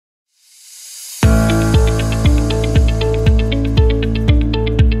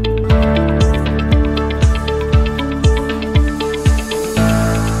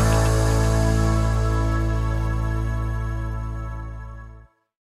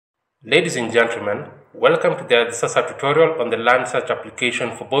Ladies and gentlemen, welcome to the ArdhiSasa tutorial on the land search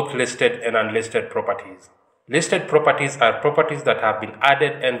application for both listed and unlisted properties. Listed properties are properties that have been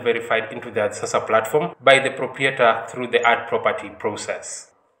added and verified into the ArdhiSasa platform by the proprietor through the add property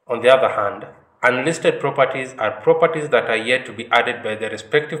process. On the other hand, unlisted properties are properties that are yet to be added by the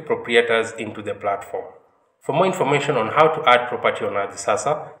respective proprietors into the platform. For more information on how to add property on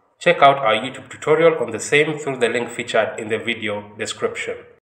ArdhiSasa, check out our YouTube tutorial on the same through the link featured in the video description.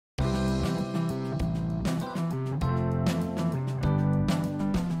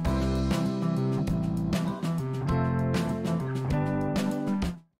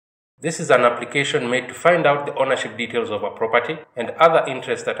 This is an application made to find out the ownership details of a property and other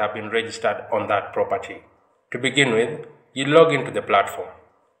interests that have been registered on that property. To begin with, you log into the platform.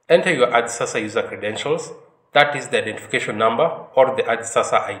 Enter your ArdhiSasa user credentials, that is the identification number or the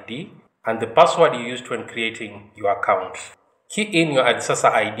ArdhiSasa ID, and the password you used when creating your account. Key in your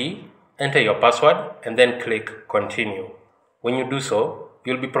ArdhiSasa ID, enter your password, and then click Continue. When you do so,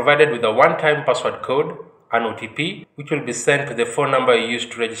 you'll be provided with a one-time password code, an OTP, which will be sent to the phone number you used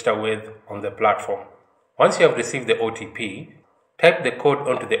to register with on the platform. Once you have received the OTP, type the code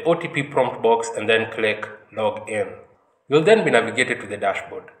onto the OTP prompt box and then click Log In. You'll then be navigated to the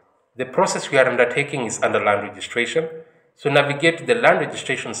dashboard. The process we are undertaking is under land registration, so navigate to the land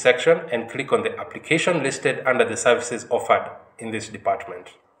registration section and click on the application listed under the services offered in this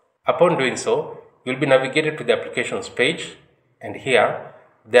department. Upon doing so, you'll be navigated to the applications page, and here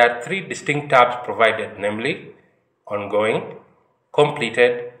there are three distinct tabs provided, namely Ongoing,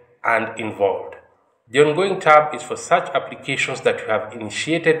 Completed, and Involved. The Ongoing tab is for such applications that you have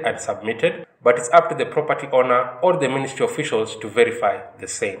initiated and submitted, but it's up to the property owner or the ministry officials to verify the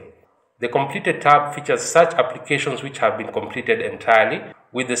same. The Completed tab features such applications which have been completed entirely,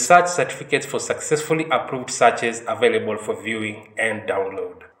 with the search certificates for successfully approved searches available for viewing and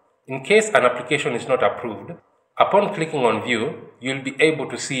download. In case an application is not approved, upon clicking on View, you'll be able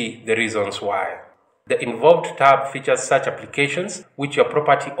to see the reasons why. The Involved tab features such applications which your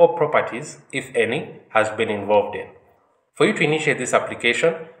property or properties, if any, has been involved in. For you to initiate this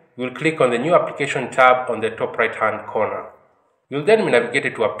application, you'll click on the New Application tab on the top right-hand corner. You'll then be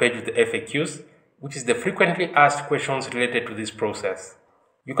navigated to a page with the FAQs, which is the frequently asked questions related to this process.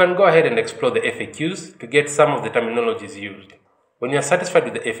 You can go ahead and explore the FAQs to get some of the terminologies used. When you are satisfied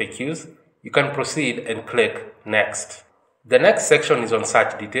with the FAQs, you can proceed and click Next. The next section is on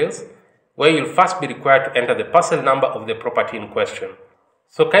search details, where you'll first be required to enter the parcel number of the property in question.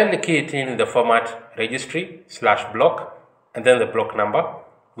 So kindly key it in the format registry/block and then the block number,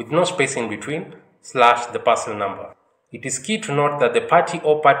 with no space in between, / the parcel number. It is key to note that the party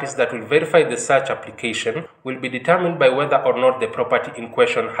or parties that will verify the search application will be determined by whether or not the property in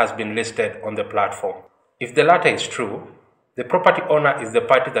question has been listed on the platform. If the latter is true, the property owner is the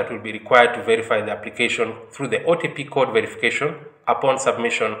party that will be required to verify the application through the OTP code verification upon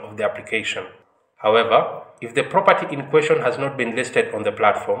submission of the application. However, if the property in question has not been listed on the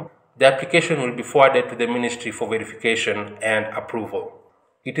platform, the application will be forwarded to the ministry for verification and approval.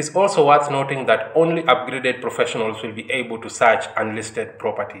 It is also worth noting that only upgraded professionals will be able to search unlisted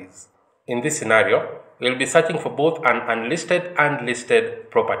properties. In this scenario, we will be searching for both an unlisted and listed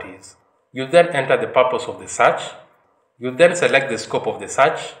properties. You then enter the purpose of the search. You then select the scope of the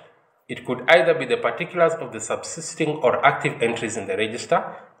search. It could either be the particulars of the subsisting or active entries in the register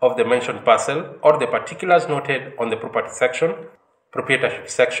of the mentioned parcel, or the particulars noted on the property section, proprietorship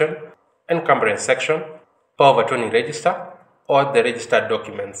section, encumbrance section, power of attorney register, or the registered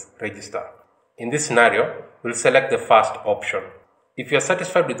documents register. In this scenario, we'll select the first option. If you are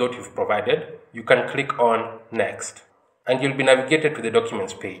satisfied with what you've provided, you can click on Next, and you'll be navigated to the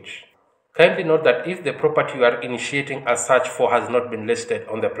documents page. Kindly note that if the property you are initiating a search for has not been listed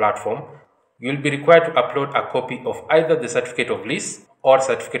on the platform, you will be required to upload a copy of either the certificate of lease or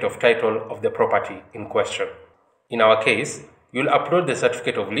certificate of title of the property in question. In our case, you'll upload the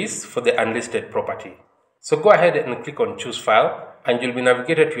certificate of lease for the unlisted property. So go ahead and click on Choose File, and you'll be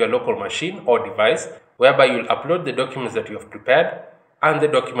navigated to your local machine or device, whereby you'll upload the documents that you have prepared, and the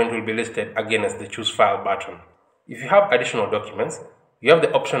document will be listed again as the Choose File button. If you have additional documents, you have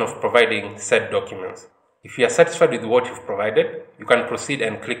the option of providing said documents. If you are satisfied with what you've provided, you can proceed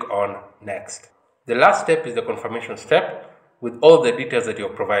and click on Next. The last step is the confirmation step with all the details that you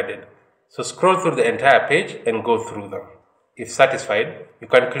have provided. So scroll through the entire page and go through them. If satisfied, you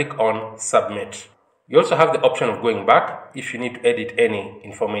can click on Submit. You also have the option of going back if you need to edit any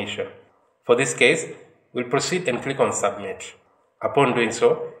information. For this case, we'll proceed and click on Submit. Upon doing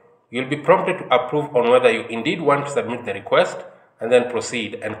so, you'll be prompted to approve on whether you indeed want to submit the request, and then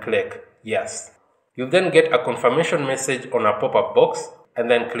proceed and click Yes. You'll then get a confirmation message on a pop-up box and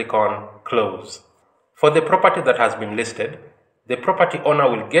then click on Close. For the property that has been listed, the property owner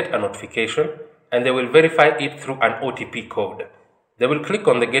will get a notification and they will verify it through an OTP code. They will click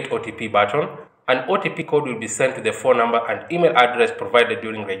on the Get OTP button. An OTP code will be sent to the phone number and email address provided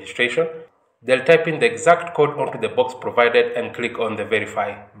during registration. They'll type in the exact code onto the box provided and click on the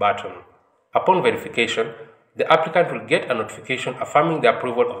Verify button. Upon verification, the applicant will get a notification affirming the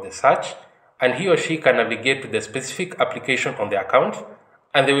approval of the search, and he or she can navigate to the specific application on the account,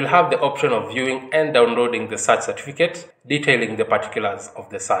 and they will have the option of viewing and downloading the search certificate detailing the particulars of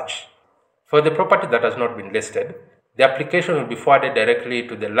the search. For the property that has not been listed, the application will be forwarded directly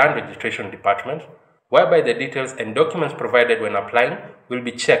to the Land Registration Department, whereby the details and documents provided when applying will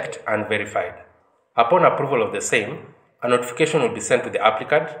be checked and verified. Upon approval of the same, a notification will be sent to the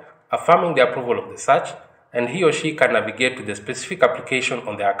applicant affirming the approval of the search, and he or she can navigate to the specific application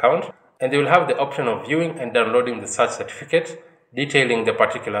on the account, and they will have the option of viewing and downloading the search certificate detailing the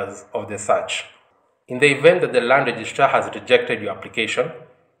particulars of the search. In the event that the land registrar has rejected your application,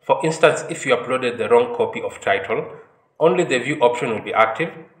 for instance if you uploaded the wrong copy of title, only the view option will be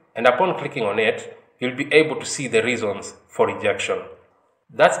active, and upon clicking on it, you'll be able to see the reasons for rejection.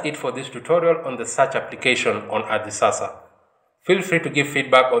 That's it for this tutorial on the search application on ArdhiSasa. Feel free to give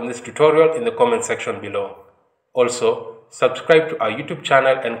feedback on this tutorial in the comment section below. Also, subscribe to our YouTube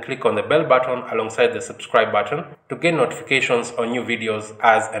channel and click on the bell button alongside the subscribe button to get notifications on new videos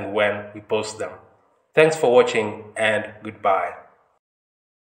as and when we post them. Thanks for watching and goodbye.